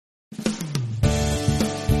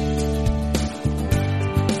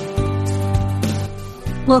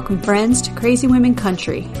Welcome, friends, to Crazy Women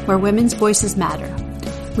Country, where women's voices matter.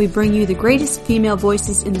 We bring you the greatest female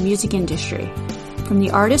voices in the music industry, from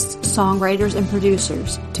the artists, songwriters, and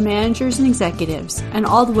producers, to managers and executives, and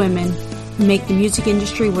all the women who make the music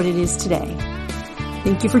industry what it is today.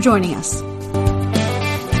 Thank you for joining us.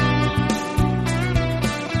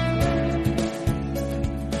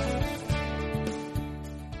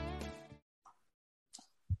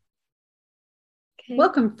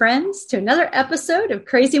 Welcome, friends, to another episode of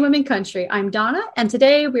Crazy Women Country. I'm Donna, and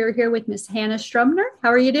today we are here with Miss Hannah Strumner. How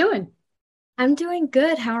are you doing? I'm doing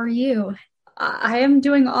good. How are you? I am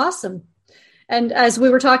doing awesome. And as we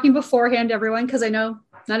were talking beforehand, everyone, because I know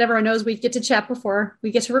not everyone knows we get to chat before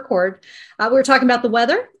we get to record. We were talking about the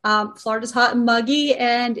weather. Florida's hot and muggy,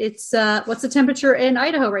 and it's what's the temperature in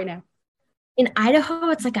Idaho right now? In Idaho,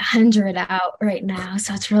 it's like 100 out right now,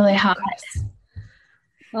 so it's really hot.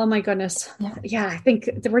 Oh my goodness. Yeah, I think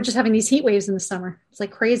we're just having these heat waves in the summer. It's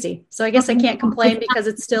like crazy. So I guess I can't complain because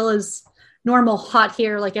it still is normal hot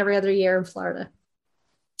here like every other year in Florida.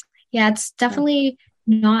 Yeah, it's definitely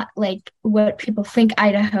not like what people think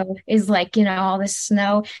Idaho is like, all this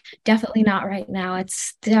snow. Definitely not right now.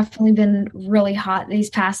 It's definitely been really hot these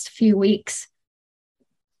past few weeks.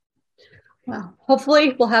 Well,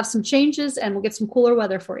 hopefully we'll have some changes and we'll get some cooler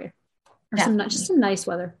weather for you. Or just some nice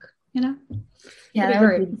weather, Yeah, that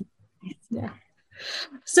would be nice. Yeah.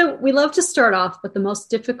 So we love to start off with the most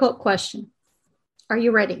difficult question. Are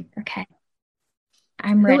you ready? Okay.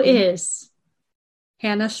 I'm ready. Who is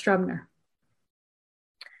Hannah Strumner?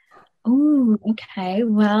 Oh, okay.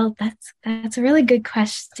 Well, that's a really good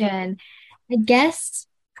question. I guess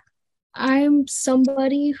I'm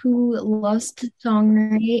somebody who loves to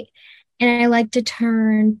songwrite, and I like to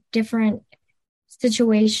turn different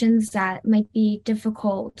situations that might be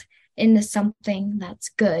difficult into something that's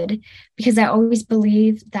good, because I always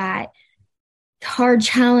believe that hard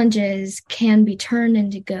challenges can be turned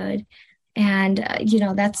into good. And,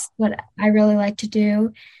 that's what I really like to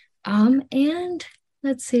do. And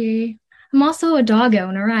let's see, I'm also a dog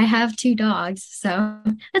owner. I have 2 dogs. So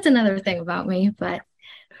that's another thing about me. But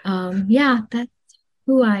that's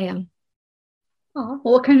who I am. Oh,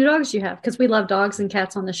 well, what kind of dogs do you have? Because we love dogs and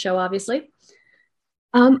cats on the show, obviously.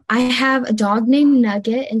 I have a dog named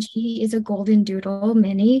Nugget, and she is a golden doodle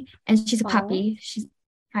mini, and she's a puppy. She's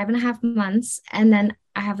 5.5 months. And then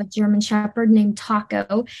I have a German Shepherd named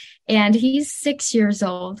Taco, and he's 6 years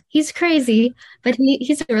old. He's crazy, but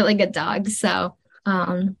he's a really good dog. So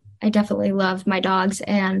I definitely love my dogs,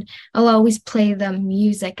 and I'll always play them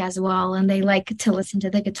music as well. And they like to listen to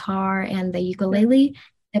the guitar and the ukulele.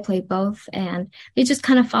 They play both, and they just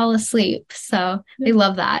kind of fall asleep. So they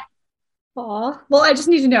love that. Oh, well, I just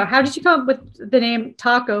need to know, how did you come up with the name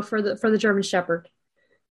Taco for the German Shepherd?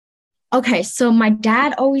 Okay, so my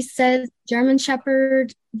dad always says German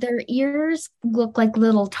Shepherd, their ears look like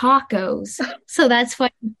little tacos. So that's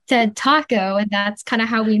why he said Taco, and that's kind of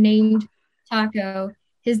how we named Taco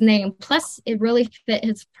his name. Plus, it really fit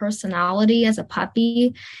his personality as a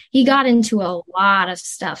puppy. He got into a lot of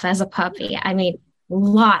stuff as a puppy. I mean,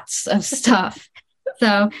 lots of stuff.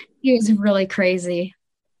 So he was really crazy.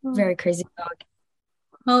 Very crazy dog.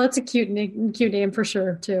 Well, that's a cute name for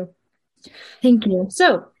sure, too. Thank you.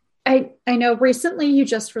 So I know recently you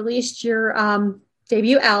just released your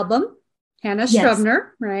debut album, Hannah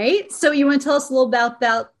Strumner, right? So you want to tell us a little about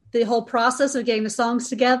the whole process of getting the songs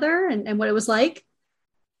together and what it was like?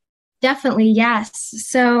 Definitely, yes.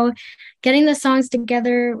 So getting the songs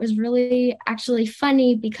together was really actually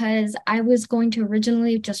funny, because I was going to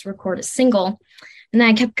originally just record a single. And then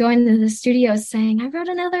I kept going to the studio saying, I wrote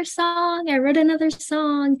another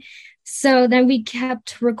song. So then we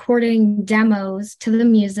kept recording demos to the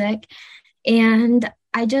music. And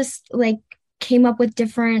I just came up with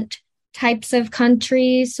different types of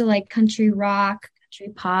country. So like country rock,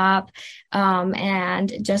 country pop,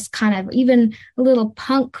 and just kind of even a little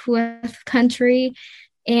punk with country.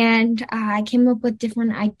 And I came up with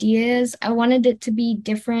different ideas. I wanted it to be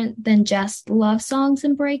different than just love songs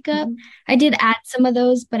and breakup. Mm-hmm. I did add some of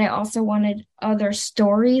those, but I also wanted other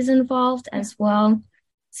stories involved as well.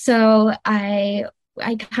 So I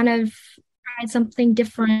kind of tried something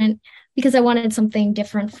different, because I wanted something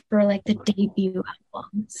different for the debut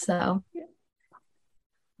album. So,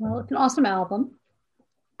 well, it's an awesome album.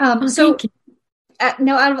 Thank you.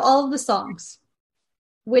 Now, out of all of the songs,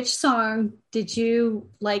 which song did you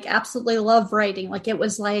absolutely love writing?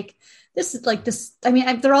 This is this. I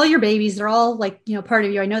mean, they're all your babies. They're all part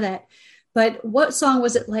of you. I know that. But what song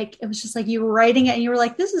was it like? It was just like you were writing it and you were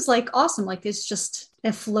like, this is like awesome. Like it's just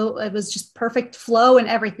a flow. It was just perfect flow and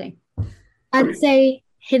everything. I'd say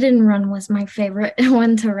Hit and Run was my favorite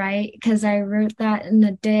one to write because I wrote that in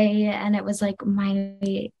a day and it was like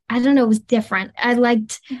I don't know, it was different. I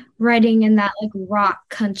liked writing in that like rock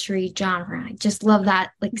country genre. I just love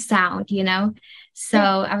that like sound, you know? So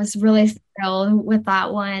Yeah, I was really thrilled with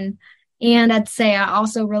that one. And I'd say I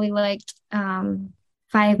also really liked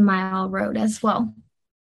 5 Mile Road as well.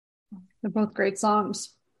 they're both great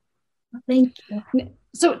songs. Thank you.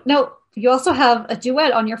 So no, you also have a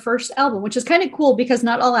duet on your first album, which is kind of cool because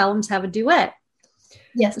not all albums have a duet.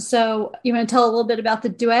 Yes. So you want to tell a little bit about the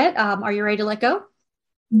duet? Are you ready to let go?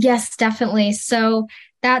 Yes, definitely. So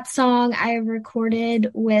that song I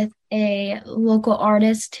recorded with a local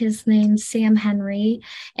artist. His name's Sam Henry,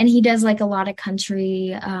 and he does like a lot of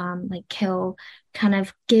country, like hill kind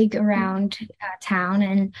of gig around town.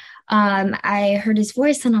 And I heard his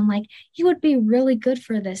voice, and I'm like, he would be really good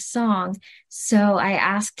for this song. So I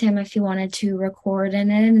asked him if he wanted to record in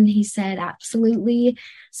it, and he said absolutely.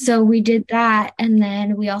 So we did that, and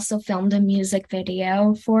then we also filmed a music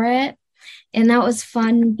video for it. And that was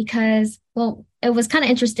fun because, well, it was kind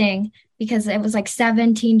of interesting because it was like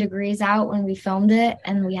 17 degrees out when we filmed it,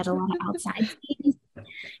 and we had a lot of outside scenes.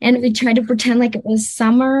 And we tried to pretend like it was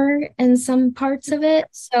summer in some parts of it.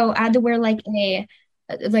 So I had to wear like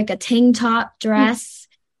a tank top dress.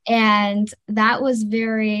 And that was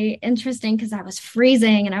very interesting because I was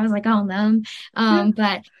freezing and I was like, oh no.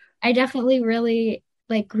 But I definitely really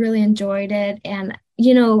enjoyed it. And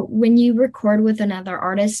when you record with another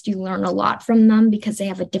artist, you learn a lot from them because they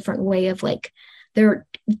have a different way of like their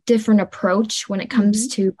different approach when it comes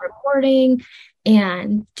to recording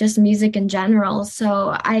and just music in general. So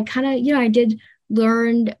I kind of, I did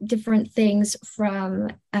learn different things from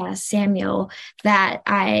Samuel that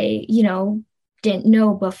I, didn't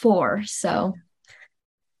know before. So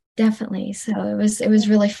definitely. So it was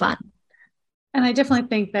really fun. And I definitely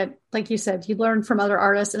think that, like you said, you learn from other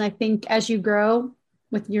artists. And I think as you grow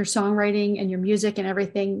with your songwriting and your music and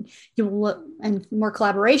everything, you will, and more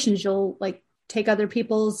collaborations, you'll like take other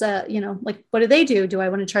people's, like, what do they do? Do I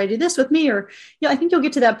want to try to do this with me? Or, I think you'll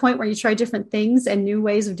get to that point where you try different things and new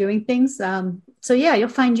ways of doing things. So yeah, you'll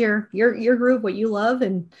find your groove, what you love.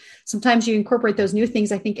 And sometimes you incorporate those new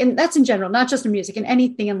things, I think, and that's in general, not just in music and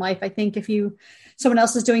anything in life. I think if someone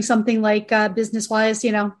else is doing something like business wise,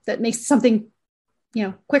 that makes something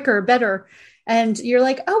quicker, better. And you're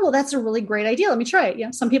like, oh, well, that's a really great idea. Let me try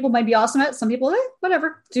it. Some people might be awesome at it. Some people,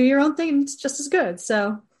 whatever, do your own thing. It's just as good.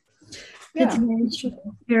 So, It's yeah. very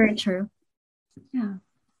true. Very true. Yeah.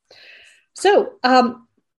 So,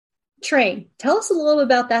 Train, tell us a little bit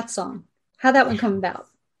about that song, how that one come about.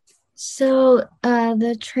 So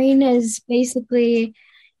the train is basically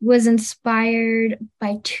was inspired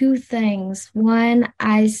by two things. One,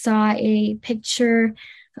 I saw a picture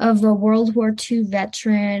of a World War II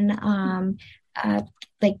veteran, uh,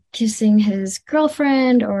 like kissing his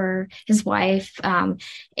girlfriend or his wife.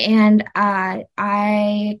 And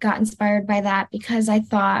I got inspired by that because I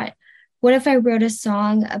thought, what if I wrote a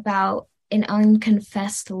song about an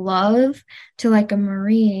unconfessed love to like a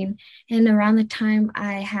Marine? And around the time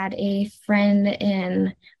I had a friend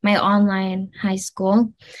in my online high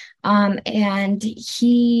school, and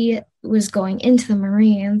he was going into the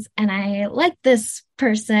Marines, and I liked this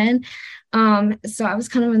person. So I was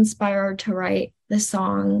kind of inspired to write the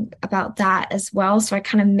song about that as well. So I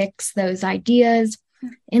kind of mix those ideas.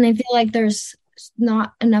 And I feel like there's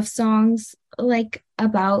not enough songs like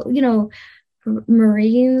about,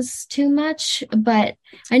 Marines too much, but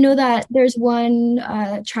I know that there's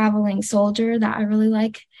one traveling soldier that I really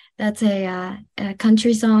like. That's a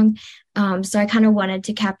country song. So I kind of wanted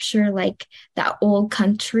to capture like that old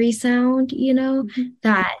country sound,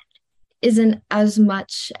 that isn't as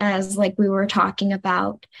much as like we were talking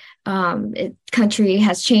about. Country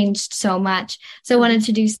has changed so much. So I wanted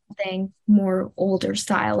to do something more older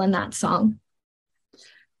style in that song.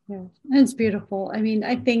 Yeah, it's beautiful. I mean,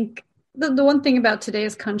 I think the one thing about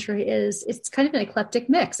today's country is it's kind of an eclectic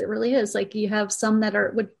mix. It really is. Like you have some that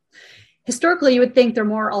would historically you would think they're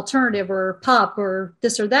more alternative or pop or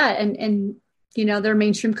this or that, and they're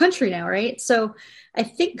mainstream country now, right? So I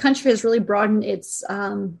think country has really broadened its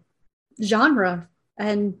genre,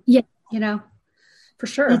 and Yeah, for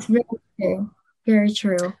sure. that's very true. Very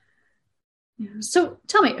true. So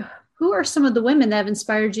tell me, who are some of the women that have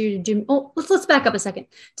inspired you to do? Oh, let's back up a second.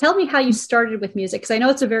 Tell me how you started with music, because I know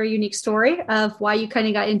it's a very unique story of why you kind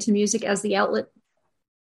of got into music as the outlet.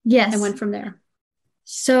 Yes. And went from there.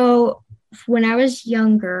 So when I was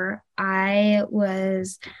younger, I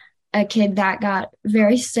was a kid that got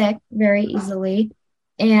very sick very easily,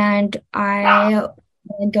 and I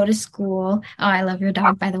would go to school. Oh, I love your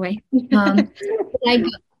dog, by the way. When I go,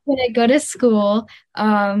 when I go to school,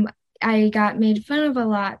 I got made fun of a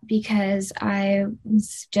lot because I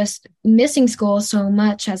was just missing school so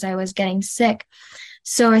much as I was getting sick.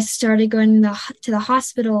 So I started going to the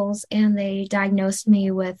hospitals, and they diagnosed me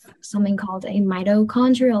with something called a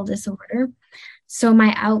mitochondrial disorder. So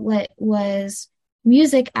my outlet was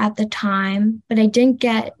music at the time, but I didn't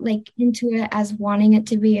get like into it as wanting it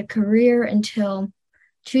to be a career until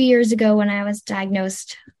 2 years ago when I was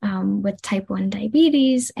diagnosed with type 1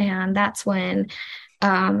 diabetes. And that's when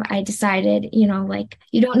I decided, like,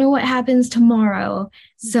 you don't know what happens tomorrow.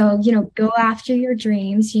 So, go after your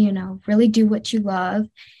dreams, really do what you love,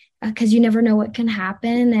 because you never know what can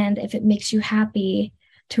happen. And if it makes you happy,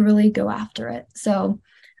 to really go after it. So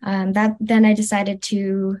then I decided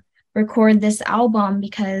to record this album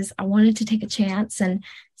because I wanted to take a chance and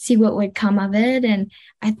see what would come of it. And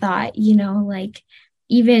I thought, like,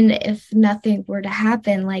 even if nothing were to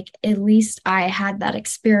happen, like at least I had that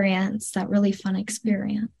experience, that really fun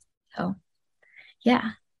experience. So,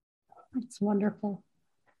 yeah. It's wonderful.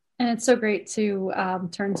 And it's so great to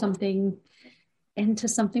turn something into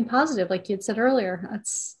something positive, like you had said earlier.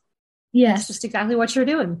 That's just exactly what you're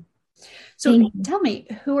doing. So tell me,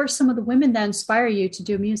 who are some of the women that inspire you to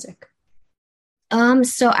do music?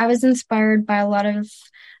 So I was inspired by a lot of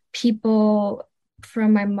people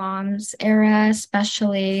from my mom's era,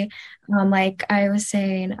 especially like I was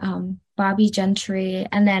saying, Bobby Gentry,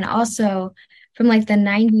 and then also from like the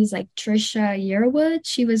 90s, like Trisha Yearwood,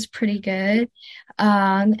 she was pretty good.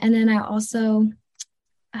 And then I also,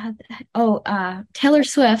 Taylor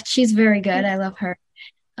Swift, she's very good. I love her.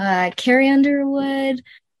 Carrie Underwood,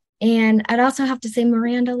 and I'd also have to say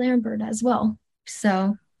Miranda Lambert as well.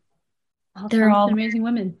 So they're all amazing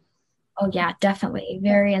women. Oh yeah, definitely.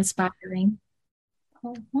 Very inspiring.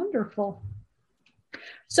 Oh, wonderful.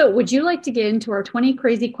 So would you like to get into our 20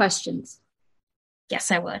 crazy questions? Yes,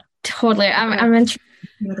 I would. Totally. I'm interested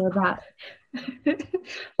in that.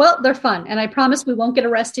 Well, they're fun, and I promise we won't get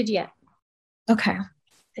arrested yet. Okay.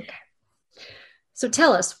 So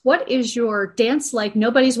tell us, what is your dance like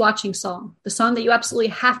nobody's watching song? The song that you absolutely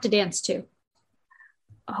have to dance to?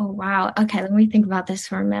 Oh, wow. Okay, let me think about this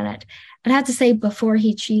for a minute. I'd have to say Before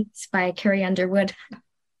He Cheats by Carrie Underwood.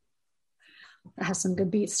 That has some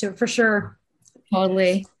good beats to it, for sure.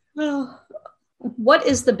 Totally. Well, what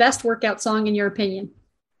is the best workout song in your opinion?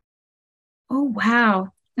 Oh,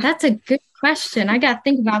 wow. That's a good question. I got to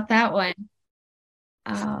think about that one.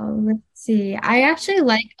 Let's see. I actually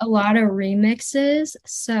like a lot of remixes.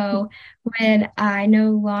 So when I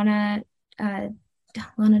know Lana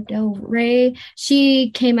Del Rey,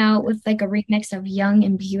 she came out with like a remix of Young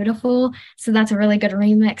and Beautiful. So that's a really good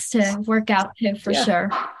remix to work out to for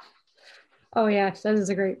sure. Oh yeah, that is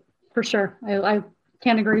a great, for sure. I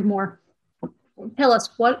can't agree more. Tell us,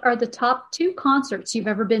 what are the top 2 concerts you've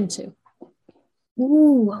ever been to?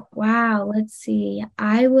 Ooh, wow. Let's see.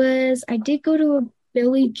 I did go to a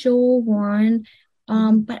Billy Joel one,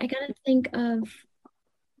 but I gotta think of,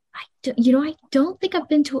 I don't think I've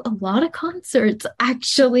been to a lot of concerts,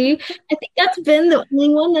 actually. I think that's been the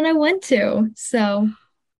only one that I went to. So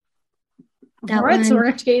all right, so we're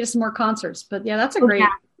gonna have to get you to some more concerts. But yeah, that's a great. Yeah,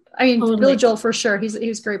 I mean, totally. Billy Joel for sure. He's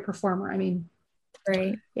a great performer. I mean,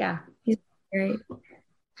 great. Yeah, he's great.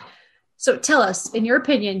 So tell us, in your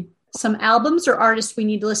opinion, some albums or artists we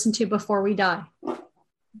need to listen to before we die.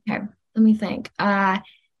 Okay, let me think. I'd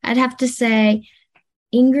have to say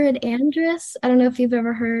Ingrid Andress. I don't know if you've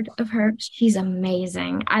ever heard of her. She's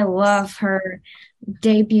amazing. I love her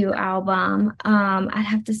debut album. I'd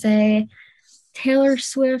have to say Taylor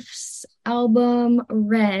Swift's album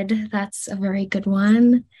Red. That's a very good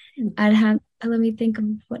one. Let me think of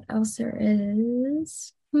what else there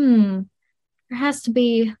is. There has to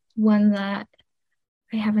be one that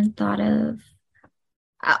I haven't thought of.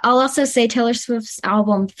 I'll also say Taylor Swift's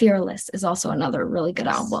album Fearless is also another really good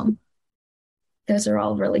album. Those are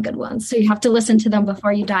all really good ones. So you have to listen to them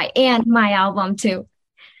before you die, and my album too.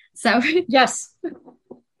 So yes,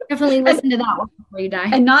 definitely listen to that one before you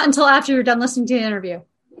die. And not until after you're done listening to the interview.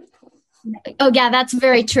 Oh yeah, that's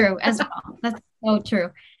very true as well. That's so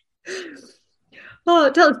true.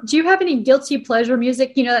 Oh, do you have any guilty pleasure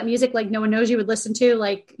music? That music like no one knows you would listen to?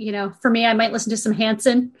 Like, for me, I might listen to some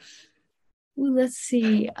Hanson. Let's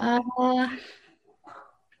see. That's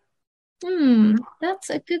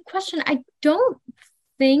a good question. I don't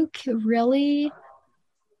think really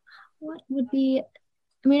what would be,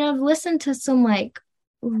 I've listened to some like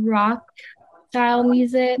rock style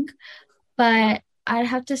music, but I'd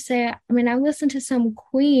have to say, I mean, I listen to some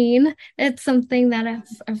Queen. It's something that I've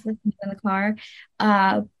listened to in the car,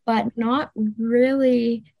 but not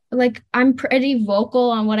really. Like, I'm pretty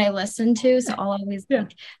vocal on what I listen to, so I'll always Yeah.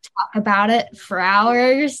 like talk about it for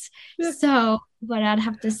hours. Yeah. So, but I'd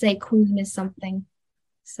have to say Queen is something.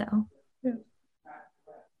 So, Yeah.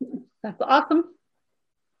 That's awesome.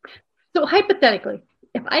 So hypothetically,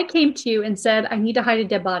 if I came to you and said, I need to hide a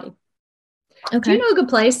dead body, do okay. you know a good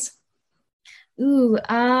place? Ooh,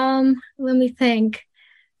 let me think.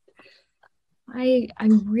 I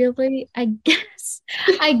really, I guess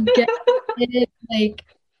it, like,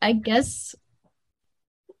 I guess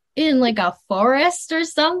in like a forest or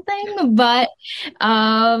something, but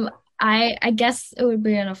I guess it would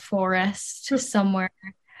be in a forest somewhere.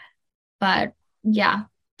 But yeah,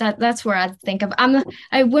 that's where I'd think of.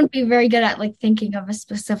 I wouldn't be very good at like thinking of a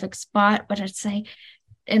specific spot, but I'd say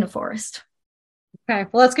in a forest. Okay,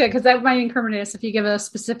 well, that's good because that might incriminate us if you give a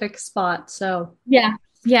specific spot. So Yeah.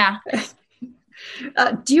 Do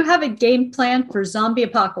you have a game plan for zombie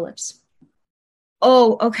apocalypse?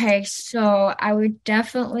 Oh, okay. So I would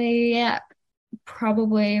definitely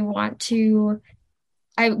probably want to.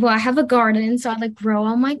 I have a garden, so I'd like grow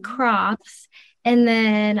all my crops, and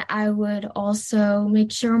then I would also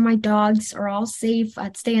make sure my dogs are all safe.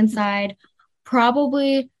 I'd stay inside,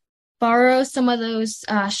 probably borrow some of those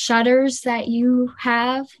shutters that you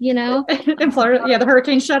have, In Florida, yeah, the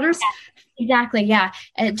hurricane shutters. Exactly, yeah,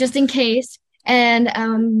 just in case. And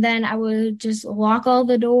then I would just lock all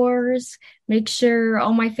the doors, make sure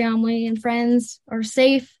all my family and friends are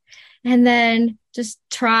safe, and then just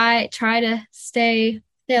try to stay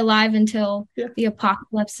alive until the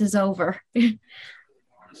apocalypse is over.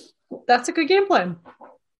 That's a good game plan.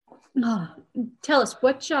 Tell us,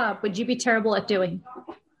 what job would you be terrible at doing?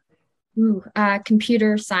 Ooh,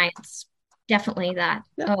 computer science, definitely that.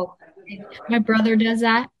 Yeah. Oh, my brother does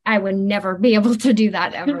that. I would never be able to do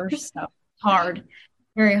that ever. So hard,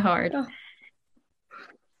 very hard.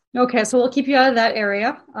 Okay, so we'll keep you out of that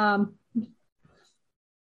area.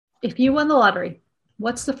 If you won the lottery,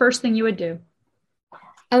 what's the first thing you would do?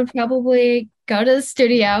 I would probably go to the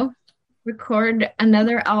studio, record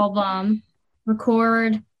another album,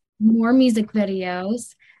 record more music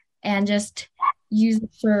videos, and just use it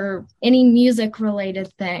for any music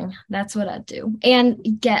related thing. That's what I'd do.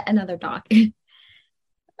 And get another dog.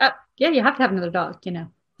 Yeah, you have to have another dog, Yeah.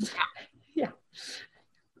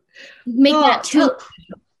 Make that too.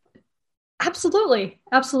 Absolutely.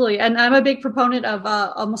 And I'm a big proponent of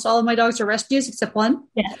almost all of my dogs are rescues except one.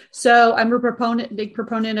 Yeah. So I'm a big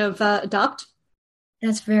proponent of adopt.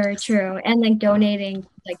 That's very true. And then donating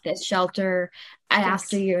like this shelter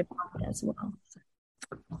after you adopt as well.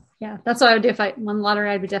 Yeah, that's what I would do if I won the lottery.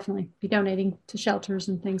 I would definitely be donating to shelters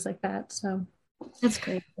and things like that. So that's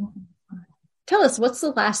great. Tell us, what's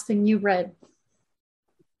the last thing you read?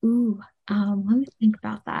 Ooh, let me think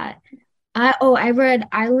about that. I read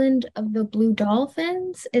Island of the Blue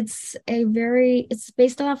Dolphins. It's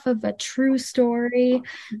based off of a true story.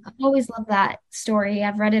 I've always loved that story.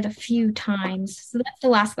 I've read it a few times. So that's the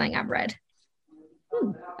last thing I've read.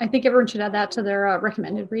 I think everyone should add that to their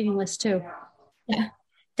recommended reading list too. Yeah,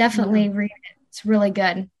 definitely read it. It's really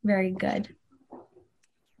good. Very good.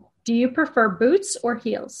 Do you prefer boots or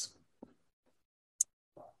heels?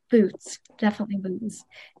 Boots. Definitely boots.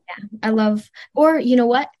 Yeah, I love, or you know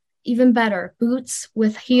what? Even better, boots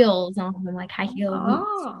with heels on them, like high heel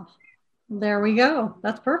boots. There we go.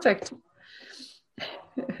 That's perfect.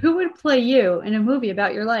 Who would play you in a movie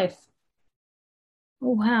about your life?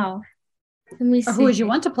 Oh, wow. Let me see. Or who would you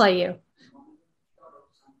want to play you?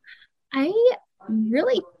 I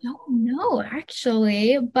really don't know,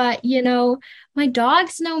 actually. But, my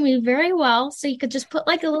dogs know me very well. So you could just put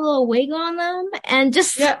like a little wig on them and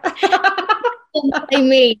just play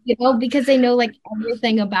me, because they know like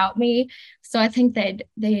everything about me. So I think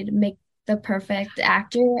they'd make the perfect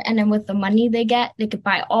actor. And then with the money they get, they could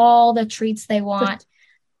buy all the treats they want,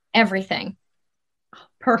 everything.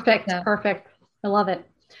 Perfect. I love it.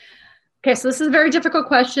 Okay, so this is a very difficult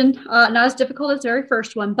question. Not as difficult as the very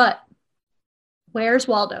first one, but where's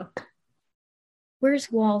Waldo? Where's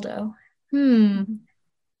Waldo? Let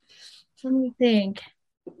me think.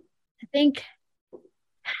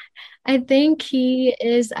 I think he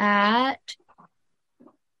is at,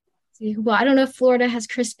 well, I don't know if Florida has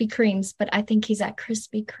Krispy Kremes, but I think he's at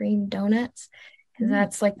Krispy Kreme Donuts because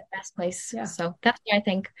that's like the best place. Yeah. So that's what I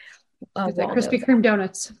think. Krispy Kreme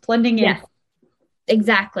donuts blending in. Yeah,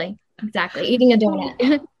 exactly. Eating a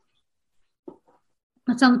donut.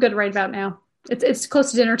 That sounds good right about now. It's close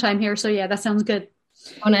to dinner time here, so yeah, that sounds good.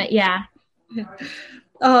 Donut, yeah.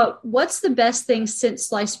 What's the best thing since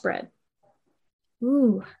sliced bread?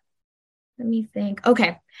 Ooh, let me think.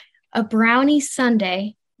 Okay. A brownie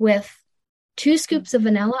sundae with 2 scoops of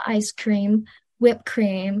vanilla ice cream, whipped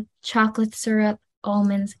cream, chocolate syrup,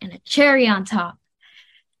 almonds, and a cherry on top.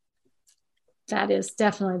 That is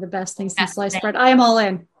definitely the best thing since Best sliced thing. bread. I am all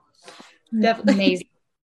in. Definitely. Amazing.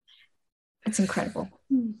 It's incredible.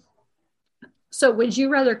 So would you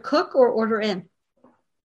rather cook or order in?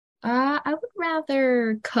 I would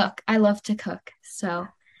rather cook. I love to cook. So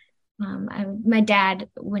my dad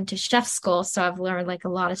went to chef school, so I've learned like a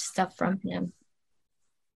lot of stuff from him.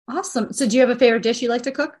 Awesome. So do you have a favorite dish you like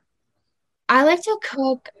to cook? I like to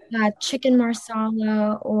cook chicken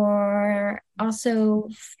marsala or also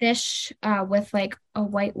fish with like a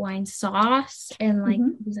white wine sauce and like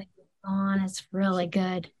Mm-hmm. it's like on. It's really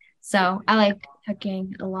good. So I like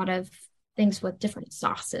cooking a lot of things with different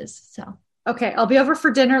sauces. So Okay, I'll be over for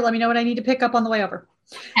dinner. Let me know what I need to pick up on the way over.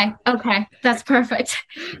 okay, that's perfect.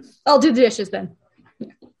 I'll do the dishes then.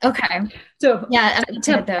 Okay, So yeah, I'm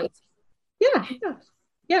good at those. yeah, yeah.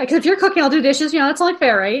 Yeah, because if you're cooking, I'll do dishes. That's only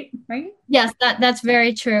fair, right? Right? Yes, that's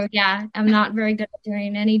very true. Yeah, I'm not very good at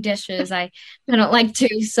doing any dishes. I don't like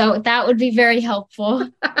to, so that would be very helpful.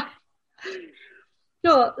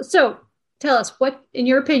 No, so tell us what, in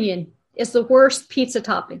your opinion, is the worst pizza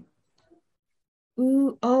topping?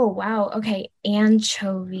 Ooh, oh wow. Okay,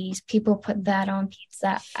 anchovies. People put that on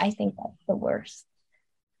pizza. I think that's the worst.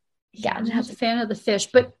 Yeah, Yeah, I'm not a fan of the fish,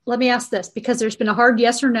 but let me ask this because there's been a hard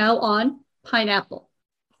yes or no on pineapple.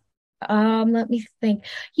 let me think.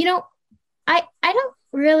 You know, I don't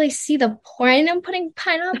really see the point in putting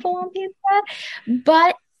pineapple on pizza,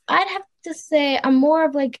 but I'd have to say I'm more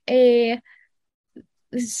of like a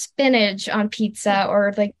spinach on pizza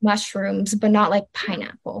or like mushrooms, but not like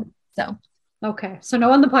pineapple. So, Okay, so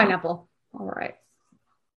no on the pineapple. All right.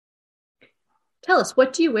 Tell us,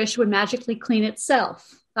 what do you wish would magically clean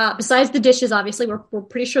itself? Besides the dishes, obviously, we're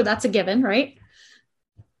pretty sure that's a given, right?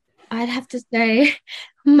 I'd have to say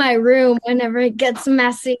my room, whenever it gets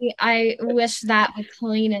messy, I wish that would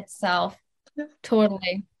clean itself.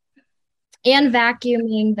 Totally. And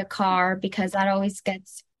vacuuming the car because that always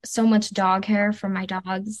gets so much dog hair from my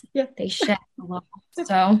dogs. Yeah. They shed a lot.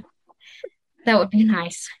 So that would be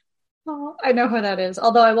nice. Oh, I know how that is.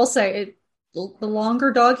 Although I will say the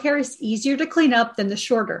longer dog hair is easier to clean up than the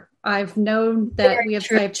shorter. I've known that Very I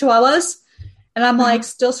true. have Chihuahuas, and I'm Uh-huh. like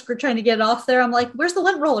still trying to get it off there. I'm like, where's the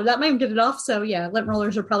lint roller? That might even get it off. So yeah, lint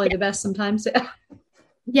rollers are probably the best sometimes.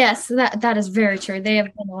 Yes, that is very true. They have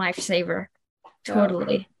been a lifesaver. Yeah.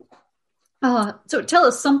 Totally. So tell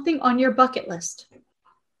us something on your bucket list.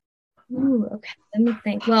 Ooh, okay. Let me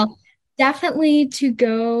think. Well, definitely to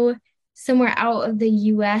go somewhere out of the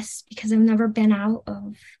US because I've never been out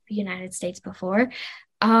of the United States before.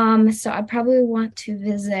 So I probably want to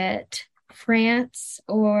visit France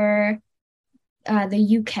or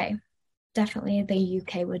the UK. Definitely the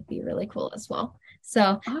UK would be really cool as well. So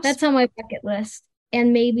Awesome. that's on my bucket list.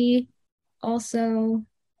 And maybe also,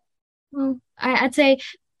 well, I'd say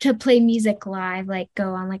to play music live, like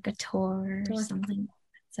go on like a tour or something.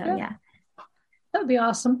 So yeah. That would be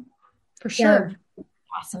awesome for Yeah, sure.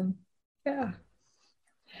 awesome. Yeah.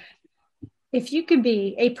 If you could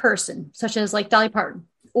be a person, such as like Dolly Parton,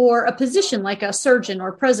 or a position like a surgeon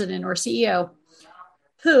or president or CEO,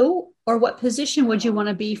 who or what position would you want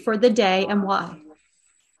to be for the day and why?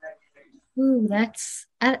 Ooh,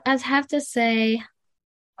 I'd have to say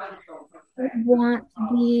I would want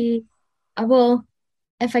to be, well,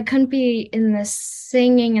 if I couldn't be in the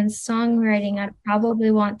singing and songwriting, I'd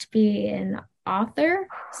probably want to be an author.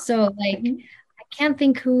 So like I can't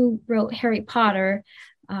think who wrote Harry Potter.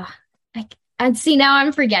 Uh, I'd see now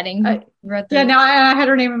I'm forgetting who wrote Yeah, the now I had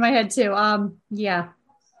her name in my head too. Yeah,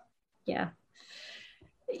 yeah.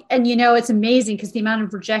 And it's amazing because the amount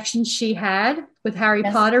of rejection she had with Harry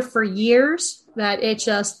Yes, Potter for years that it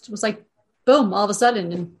just was like boom, all of a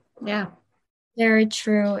sudden. And yeah. very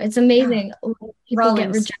true. It's amazing. People get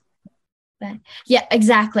Rawlings. rejected. Yeah,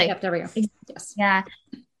 exactly. Yep, there we go. Yes. Yeah,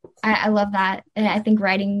 I love that. And I think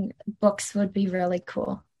writing books would be really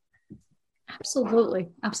cool. Absolutely.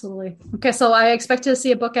 Absolutely. Okay. So I expect to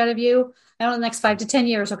see a book out of you in the next 5 to 10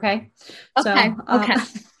 years. Okay. Okay, okay.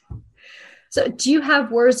 So do you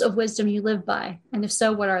have words of wisdom you live by? And if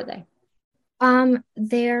so, what are they?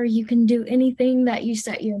 There you can do anything that you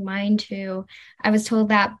set your mind to. I was told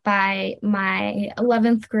that by my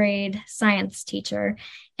 11th grade science teacher,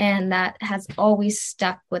 and that has always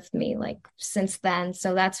stuck with me like since then.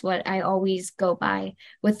 So that's what I always go by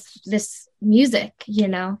with this music.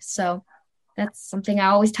 So that's something I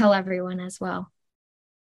always tell everyone as well.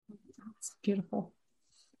 It's beautiful.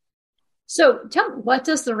 So tell me, what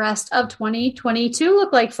does the rest of 2022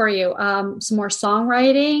 look like for you? Some more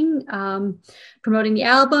songwriting, promoting the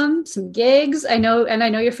album, some gigs. I know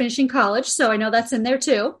you're finishing college, so I know that's in there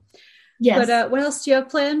too. Yes. But what else do you have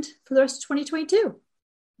planned for the rest of 2022?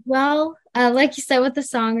 Well, like you said, with the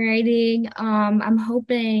songwriting, I'm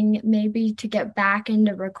hoping maybe to get back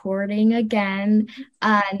into recording again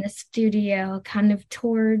in the studio, kind of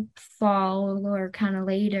toward fall or kind of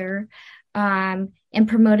later, and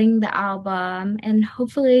promoting the album and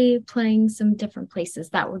hopefully playing some different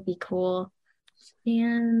places. That would be cool.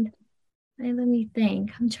 And let me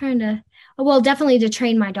think. I'm trying to, definitely to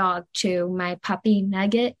train my dog too, my puppy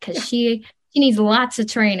Nugget, because she needs lots of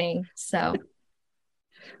training. So.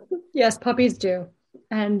 Yes, puppies do.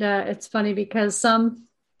 And it's funny because no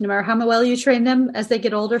matter how well you train them, as they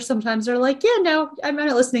get older, sometimes they're like, yeah, no, I'm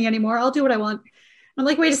not listening anymore. I'll do what I want. I'm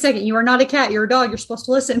like, wait a second. You are not a cat. You're a dog. You're supposed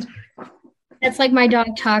to listen. That's like my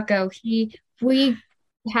dog, Taco. We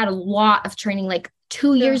had a lot of training, like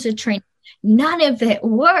 2 years of training. None of it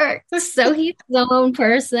worked. So he's his own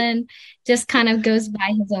person, just kind of goes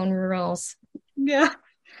by his own rules. Yeah.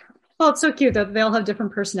 Well, it's so cute that they all have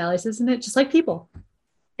different personalities, isn't it? Just like people.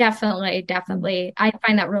 Definitely. I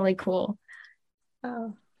find that really cool.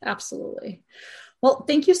 Oh, absolutely. Well,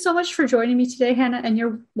 thank you so much for joining me today, Hannah, and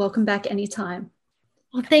you're welcome back anytime.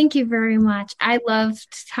 Well, thank you very much. I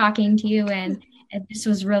loved talking to you, and this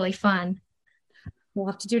was really fun. We'll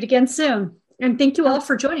have to do it again soon. And thank you all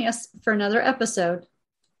for joining us for another episode.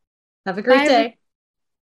 Have a great day.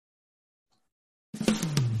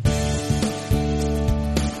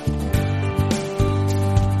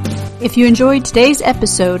 If you enjoyed today's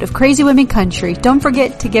episode of Crazy Women Country, don't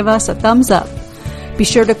forget to give us a thumbs up. Be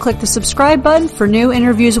sure to click the subscribe button for new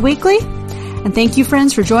interviews weekly. And thank you,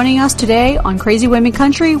 friends, for joining us today on Crazy Women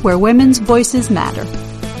Country, where women's voices matter.